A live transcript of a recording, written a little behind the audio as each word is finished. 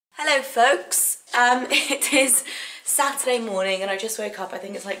Hello folks, it is Saturday morning and I just woke up. I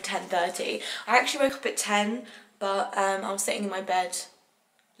think it's like 10:30. I actually woke up at 10, but I was sitting in my bed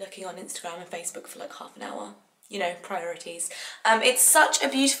looking on Instagram and Facebook for like half an hour. You know, priorities. It's such a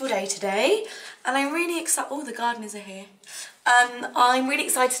beautiful day today and I'm really excited. Oh, the gardeners are here. I'm really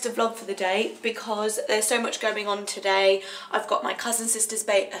excited to vlog for the day because there's so much going on today. I've got my cousin sister's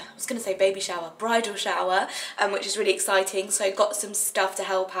baby shower, bridal shower, which is really exciting. So I got some stuff to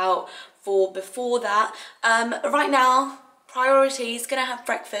help out for before that. Right now, priorities, gonna have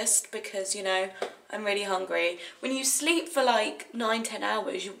breakfast because, you know, I'm really hungry. When you sleep for like 9-10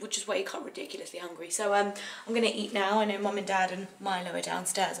 hours, you would just wake up ridiculously hungry. So I'm gonna eat now. I know Mum and Dad and Milo are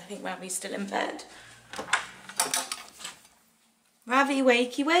downstairs. I think Ravi's still in bed. Ravi,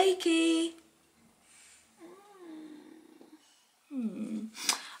 wakey wakey.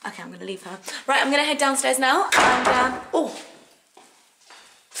 Okay, I'm gonna leave her. Right, I'm gonna head downstairs now and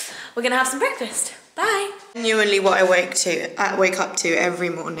we're gonna have some breakfast. Bye. Genuinely what I wake up to every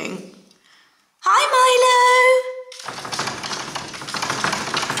morning. Hi, Milo.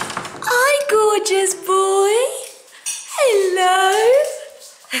 Hi, gorgeous boy. Hello.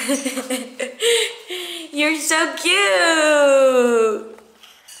 You're so cute.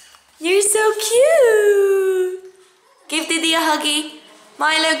 You're so cute. Give Diddy a huggy.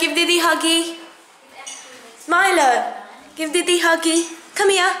 Milo, give Diddy a huggy. Milo, give Diddy a huggy.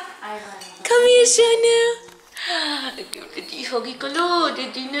 Come here. Come here, Shana. Give Diddy a huggy. Hello,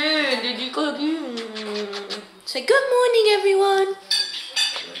 Diddy. No, Diddy huggy. Say good morning, everyone.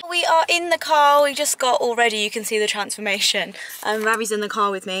 We are in the car. We just got already. You can see the transformation. Ravi's in the car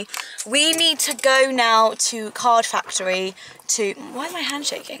with me. We need to go now to Card Factory to... Why is my hand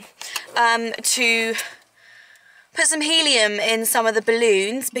shaking? To put some helium in some of the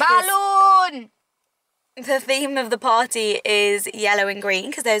balloons. Balloon! The theme of the party is yellow and green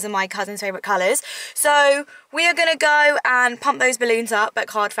because those are my cousin's favourite colours. So we are going to go and pump those balloons up at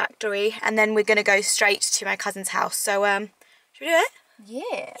Card Factory and then we're going to go straight to my cousin's house. So should we do it? Yeah.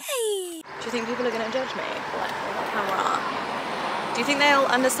 Yay. Do you think people are going to judge me for like camera? Do you think they'll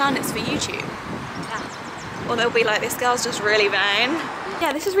understand it's for YouTube? Yeah. Or they'll be like, this girl's just really vain?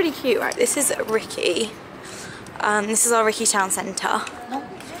 Yeah, this is really cute, right? This is Ricky. This is our Ricky Town Centre.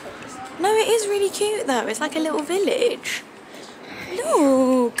 No, it is really cute though. It's like a little village.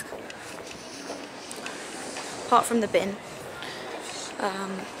 Look. Apart from the bin.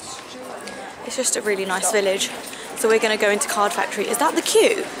 It's just a really nice village. So we're going to go into Card Factory. Is that the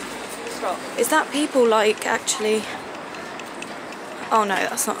queue? Is that people like actually... Oh no,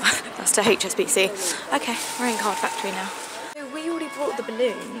 that's not. That's to HSBC. Okay, we're in Card Factory now. So we already brought the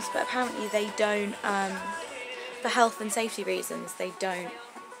balloons, but apparently they don't, for health and safety reasons, they don't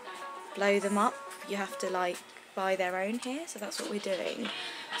blow them up. You have to like buy their own here, so that's what we're doing.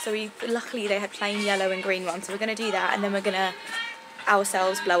 So luckily they had plain yellow and green ones, so we're going to do that and then we're going to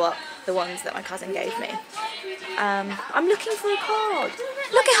ourselves blow up the ones that my cousin gave me. I'm looking for a card.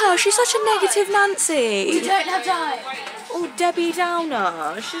 Look at her, she's such a negative Nancy. We don't have time. Oh, Debbie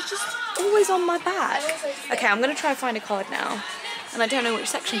Downer. She's just always on my back. Okay, I'm going to try and find a card now. And I don't know which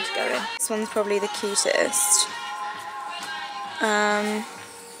section to go in. This one's probably the cutest.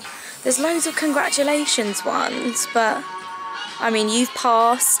 There's loads of congratulations ones, but I mean, you've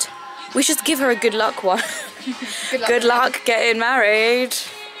passed. We should give her a good luck one. Good luck getting married.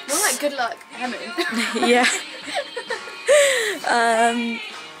 More like good luck, Hemming. Yeah.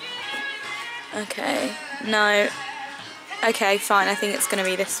 Okay. No. Okay, fine. I think it's going to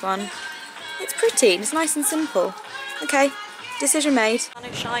be this one. It's pretty. It's nice and simple. Okay. Decision made. Sun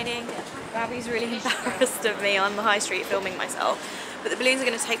is shining. Ravi's really embarrassed of me on the high street filming myself. But the balloons are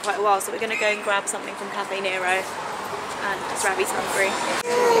going to take quite a while, so we're going to go and grab something from Cafe Nero. And because Ravi's hungry.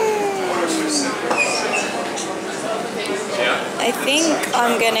 I think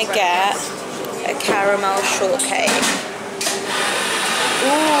I'm gonna get a caramel shortcake.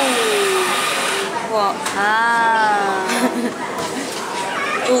 Ooh. What? Ah.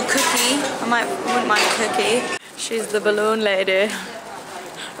 Ooh, cookie. Wouldn't mind a cookie. She's the balloon lady.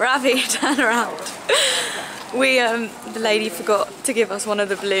 Ravi, turn around. The lady forgot to give us one of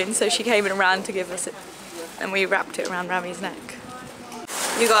the balloons, so she came and ran to give us it, and we wrapped it around Ravi's neck.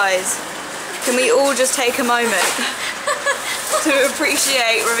 You guys, can we all just take a moment to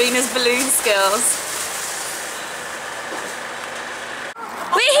appreciate Ravina's balloon skills?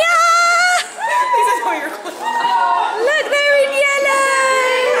 We're here! Look, they're in yellow!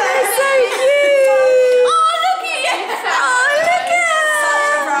 They're so cute! Oh, look at you! Oh, look at her!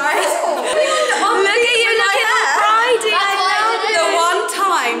 Look at you, look at her! The one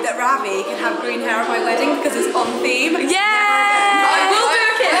time that Ravi can have green hair at my wedding because it's on theme. Yeah! I will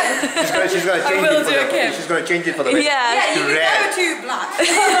book it! she's gonna change it for the. She's gonna change it for the. Yeah. To red. Too black.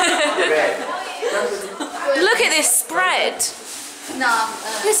 Red. Look at this spread.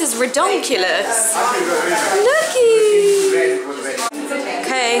 This is redonkulous. Looky.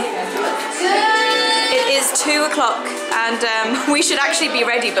 Okay. It is 2 o'clock and we should actually be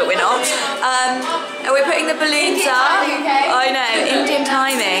ready, but we're not. And we're putting the balloons up. I know, Indian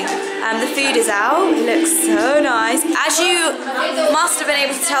timing. The food is out. It looks so nice. As you must have been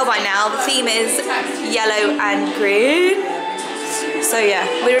able to tell by now, the theme is yellow and green. So yeah,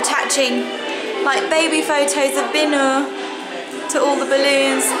 we're attaching like baby photos of Binu to all the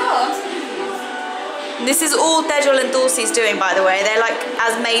balloons. This is all Bridal and Dulcie's doing, by the way. They're like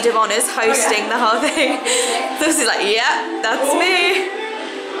as maid of honours hosting the whole thing. Dulcie's like, yeah, that's me.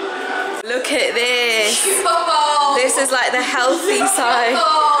 Look at this. This is like the healthy side.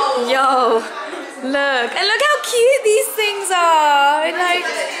 Yo, look. And look how cute these things are. And like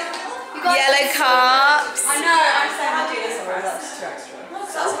yellow cups. I know, I'm so happy this one. That's too extra.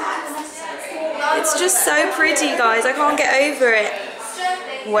 It's just so pretty, guys. I can't get over it.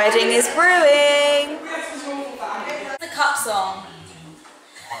 Wedding is brewing. The cup song.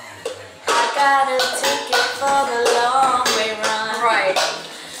 I got a ticket for the long way run. Right.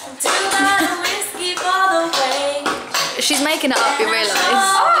 2 bottles of whiskey for the way. She's making it up, you realise.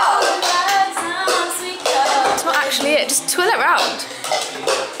 Oh! That's not actually it, just twirl it round.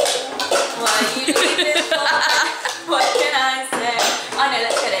 Why you leave it for? What can I say? Oh no,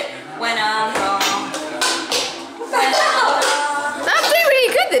 let's get it. When I'm gone. When I'm gone. That did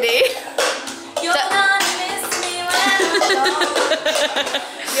really good, did he? You're gonna miss me when I'm gone.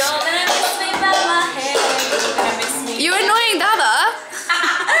 You're gonna miss me by my head. You're gonna miss me. You're annoying Dada.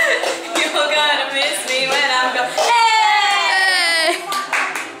 You're gonna miss me when I'm gone. Hey!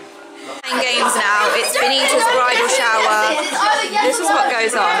 Playing games now. It's Benita's bridal shower. This is what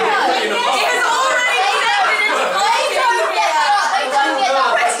goes on.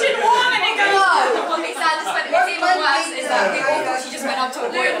 She just went up to a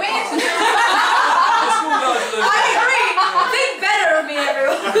boy. I agree. Think better of me,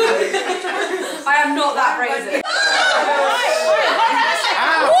 everyone. I am not that crazy.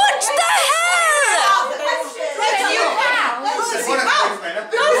 What the hell?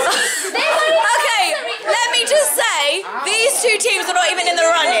 Okay, let me just say, these two teams are not even in the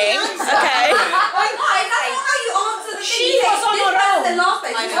running. Okay. She was on her own.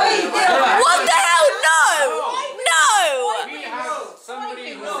 What the hell? No! No! We have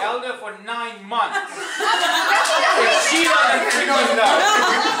somebody who held her for 9 months. If she doesn't figure it out,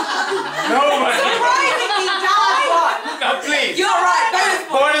 nobody. Now please. You're right.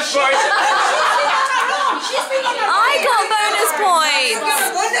 Bonus points. I got bonus points!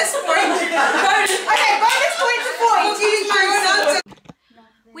 Bonus point. Okay, bonus points for 42.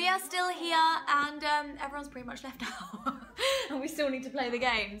 We are still here and everyone's pretty much left now. And we still need to play the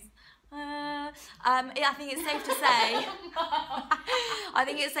games. Yeah, I think it's safe to say. I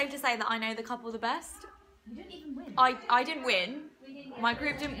think it's safe to say that I know the couple the best. You didn't even win. I didn't win. My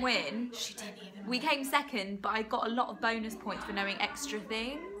group didn't win. She didn't even. We came second, but I got a lot of bonus points for knowing extra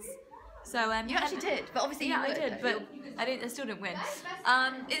things. So You actually did, but obviously yeah, you would. I did, but I still didn't win.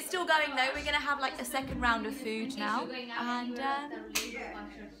 It's still going though. We're gonna have like a second round of food now, and yeah.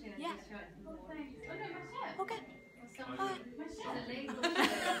 Okay. Bye.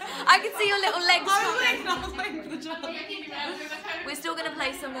 I can see your little legs. We're still gonna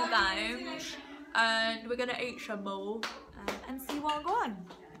play some more games, and we're gonna eat some more and see what go on.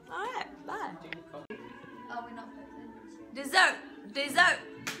 All right, bye. Oh, we're not. Dessert.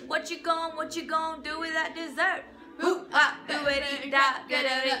 What you gon' do with that dessert? Who ah do da da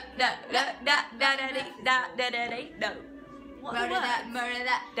da da da da da da da da. Murder that, murder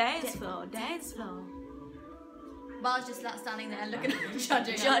that. Dance floor. Bar's just standing there looking at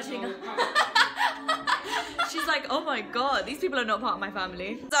judging. She's like, oh my god, these people are not part of my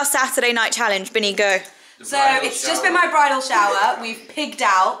family. It's our Saturday night challenge. Binny, go. So it's just been my bridal shower. We've pigged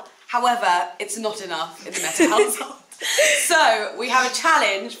out. However, it's not enough in the Meta household. So we have a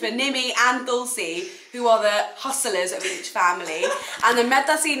challenge for Nimi and Dulcie, who are the hustlers of each family, and the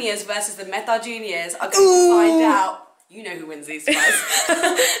Meta seniors versus the Meta juniors are going to find out. You know who wins these guys.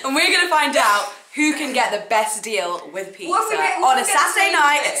 And we're going to find out who can get the best deal with pizza on a Saturday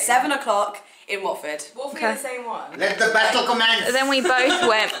night at 7 o'clock in Watford. What if we get the same one? Let the battle commence. Then we both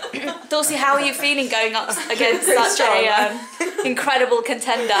went. Dulcie, how are you feeling going up against such a incredible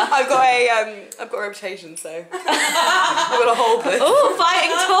contender? I've got a reputation, so I've got to hold this. Oh,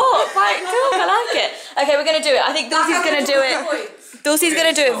 fighting talk, I like it. Okay, we're gonna do it. I think Dulcie's gonna do it. Dulcie's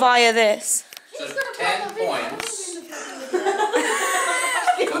gonna do it via this. So 10 points.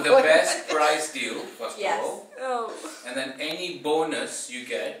 the best price deal, first of all. Oh. And then any bonus you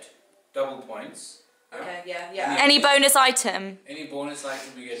get, double points. Okay, yeah. Any bonus item? Any bonus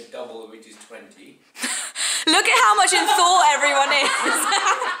item you get double, which is 20. Look at how much in thought everyone is.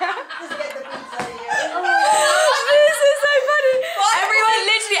 This is so funny.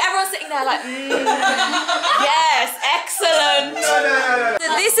 Everyone's sitting there like, yes, excellent. So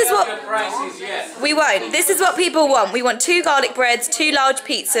this is what The price is yes. we want. This is what people want. We want 2 garlic breads, 2 large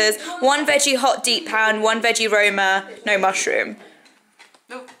pizzas, 1 veggie hot deep pan, 1 veggie Roma, no mushroom.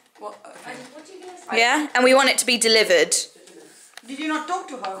 No, what? Okay. Yeah, and we want it to be delivered. Did you not talk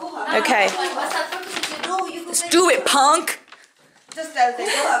to her? Okay. Let's do it, punk. Just tell them.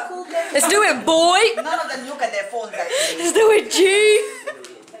 Cool them. Let's do it, boy. None of them look at their phones actually. Let's do it, G.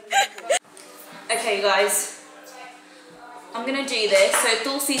 Okay, you guys. I'm gonna do this. So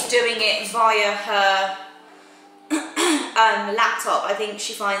Dulcie's doing it via her laptop. I think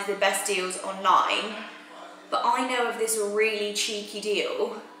she finds the best deals online. But I know of this really cheeky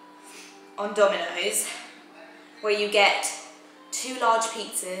deal on Domino's where you get 2 large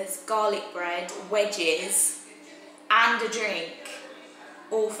pizzas, garlic bread, wedges, and a drink,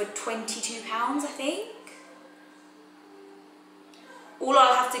 all for £22, I think. All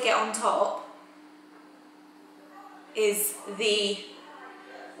I'll have to get on top is the,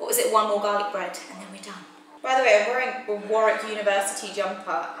 what was it, 1 more garlic bread, and then we're done. By the way, I'm wearing a Warwick University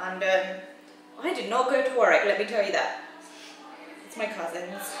jumper, and I did not go to Warwick, let me tell you that. It's my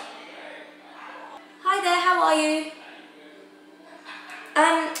cousins. Hi there, how are you?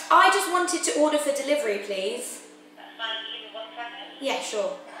 I just wanted to order for delivery, please. Yeah,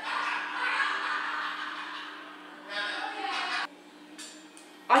 sure.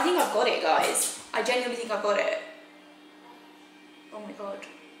 I think I've got it, guys. I genuinely think I've got it. Oh my god,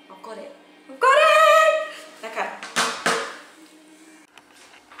 I've got it. I've got it! Okay.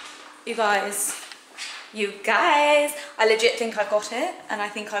 You guys, I legit think I got it, and I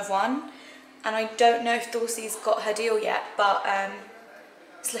think I've won. And I don't know if Dulcie's got her deal yet, but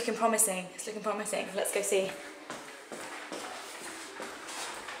it's looking promising. It's looking promising. Let's go see.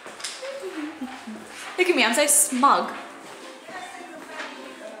 Look at me, I'm so smug.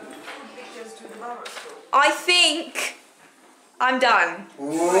 I think I'm done.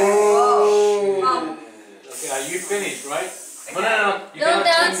 Whoa. Okay, are you finished, right? No. You Don't cannot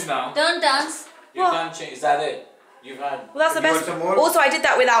dance. change now. Don't dance. You can't change. Is that it? You've had. Well, that's the You want best. some more? Also, I did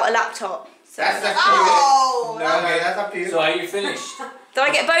that without a laptop. So. That's up to Oh, you. No, that's up to you. So are you finished? Do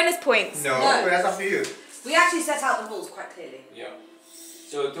I get bonus points? No, No. that's up to you. We actually set out the rules quite clearly. Yeah.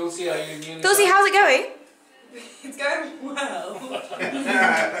 So Dulcie, are you new? Dulcie, how's it going? it's going well.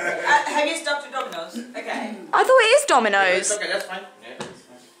 Have you stopped at Domino's? Okay. I thought it is Domino's. Okay, that's fine. Yeah, that's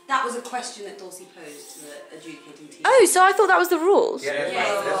fine. That was a question that Dulcie posed to the adjudicating team. Oh, so I thought that was the rules. Yeah, that's Yeah.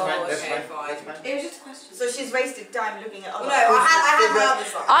 fine. That's fine. That's Okay, fine. That's fine. It was just a question. So she's wasted time looking at other No, I had my food. other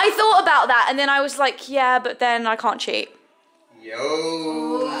side. I thought about that and then I was like, yeah, but then I can't cheat. Yo.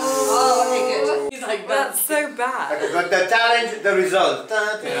 Oh, okay, good. He's like, That's so bad. Okay, but the challenge, the result.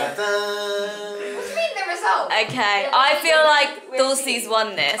 What do you mean the result? Okay, Yeah, I feel like we'll Dulcie's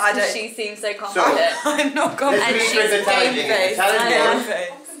won this I because don't- she seems so confident. I'm not confident. And Let's reiterate she's the challenge again. The challenge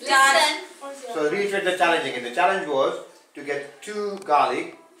was, Listen. so reiterate the challenge again. The challenge was to get 2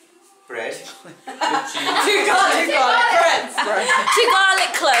 garlic bread. With cheese. Two garlic breads. 2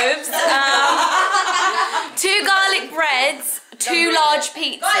 garlic cloves, 2 garlic breads, 2 large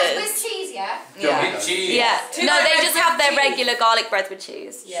Guys, pizzas. with cheese, yeah? Yeah. With cheese. Yeah. Two No, garlic they breads just with have their cheese. regular garlic breads with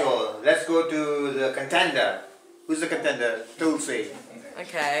cheese. So let's go to the contender. Who's the contender? Dulcie.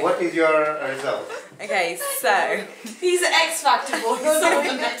 Okay. What is your result? Okay, so He's an X Factor boy.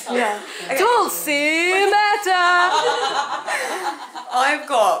 Yeah. Dulcie better. I've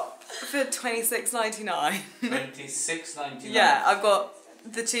got for $26.99. 26.99. Yeah, I've got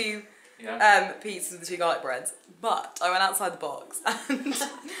the 2 Yeah. pizzas with the 2 garlic breads. But I went outside the box and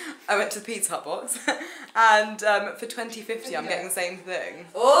I went to the Pizza Hut box and for $20.50 I'm getting the same thing.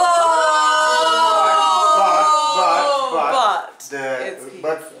 But it's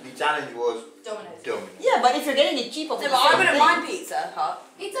the challenge was Domino's. Yeah, but if you're getting it cheaper for No, but I wouldn't mind Pizza Hut.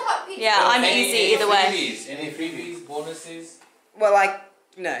 Pizza Hut pizza. Yeah, I'm easy either way. Freebies? Any freebies, bonuses? Well,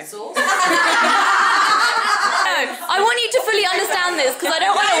 no. Sauce? No, I want you to fully understand this because I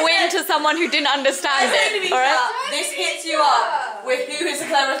don't want to win to someone who didn't understand it. Alright? This hits you up with who is the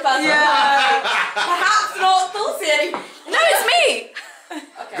cleverest person. Yeah. Perhaps not Dulcie anymore. No, it's me.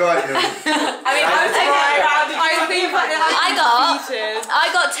 Go on, Dulcie. I mean, I was right around.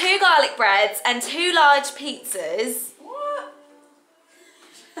 I got 2 garlic breads and 2 large pizzas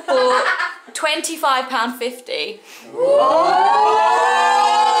for £25.50.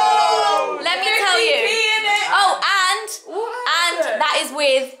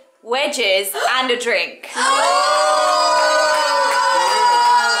 wedges, and a drink.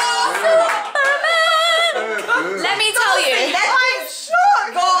 Let me tell you. I'm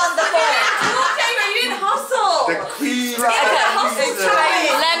shocked. Go on the phone. You didn't hustle. The queen.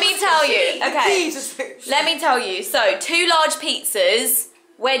 Let me tell you. Okay. Let me tell you. So 2 large pizzas,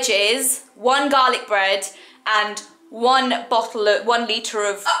 wedges, 1 garlic bread, and 1 litre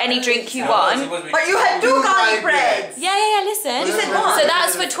of any drink you want. But you had 2 garlic breads. Yeah, listen. You said one. So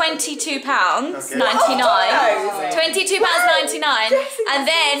that's for £22.99. £22.99. And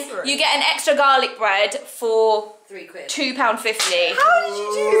then you get an extra garlic bread for £3. £2.50. How did you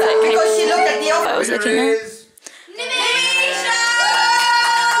do that? Because she looked at the offer. I was looking at.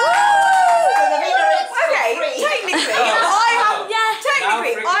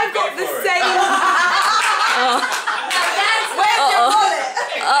 Technically, I've got the same. Where's your wallet?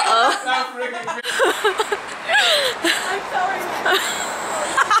 I'm sorry.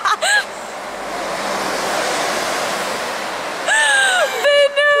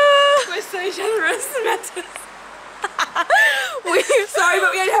 We're so generous. Sorry, but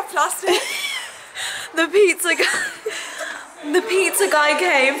we only have plastic. The pizza guy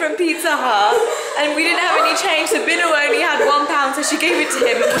came from Pizza Hut and we didn't have any change. The bidder only had £1, so she gave it to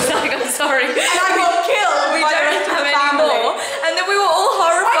him and was like, I'm sorry. And I got killed. We don't have any more. And then we were all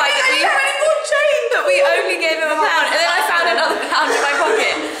horrified that we only gave him £1. And then I found another £1 in my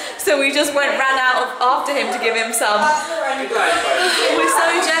pocket. So we just ran out after him to give him some. We're so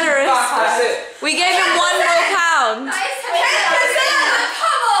generous. We gave him £1 more.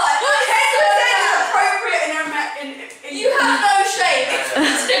 You have no shame.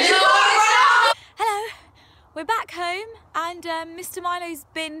 Hello, we're back home and Mr. Milo's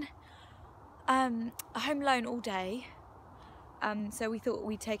been home alone all day. So we thought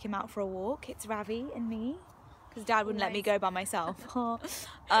we'd take him out for a walk. It's Ravi and me, because Dad wouldn't let me go by myself. Because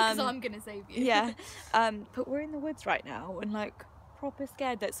I'm gonna save you. Yeah, but we're in the woods right now and like proper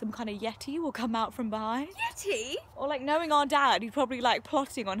scared that some kind of yeti will come out from behind. Yeti? Or like knowing our dad, he'd probably like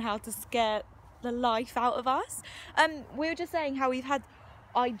plotting on how to scare the life out of us. We were just saying how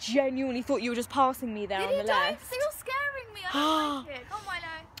I genuinely thought you were just passing me there on the left. So you're scaring me. I don't like it. Come on,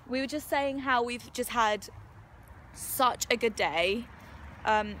 Milo. We were just saying how we've just had such a good day.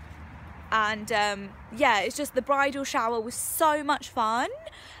 Yeah, it's just the bridal shower was so much fun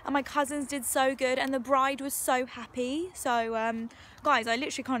and my cousins did so good and the bride was so happy. So guys, I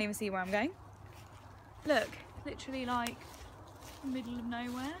literally can't even see where I'm going. Look, literally like middle of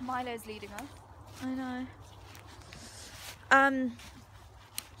nowhere. Milo's leading us. I know.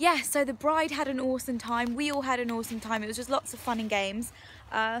 Yeah, so the bride had an awesome time. We all had an awesome time. It was just lots of fun and games.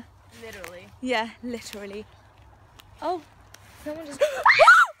 Literally. Yeah, literally. Oh, someone just... What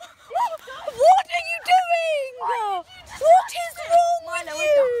are you doing? What is wrong with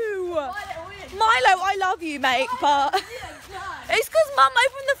you? Milo, I love you, mate, but it's because Mum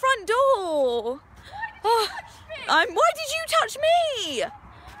opened the front door. Why did you touch me?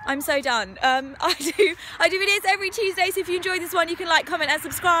 I'm so done. I do videos every Tuesday, so if you enjoyed this one, you can like, comment and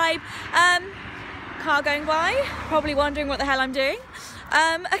subscribe. Car going by, probably wondering what the hell I'm doing.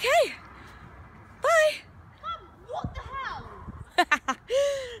 Okay, bye. Mum, what the hell?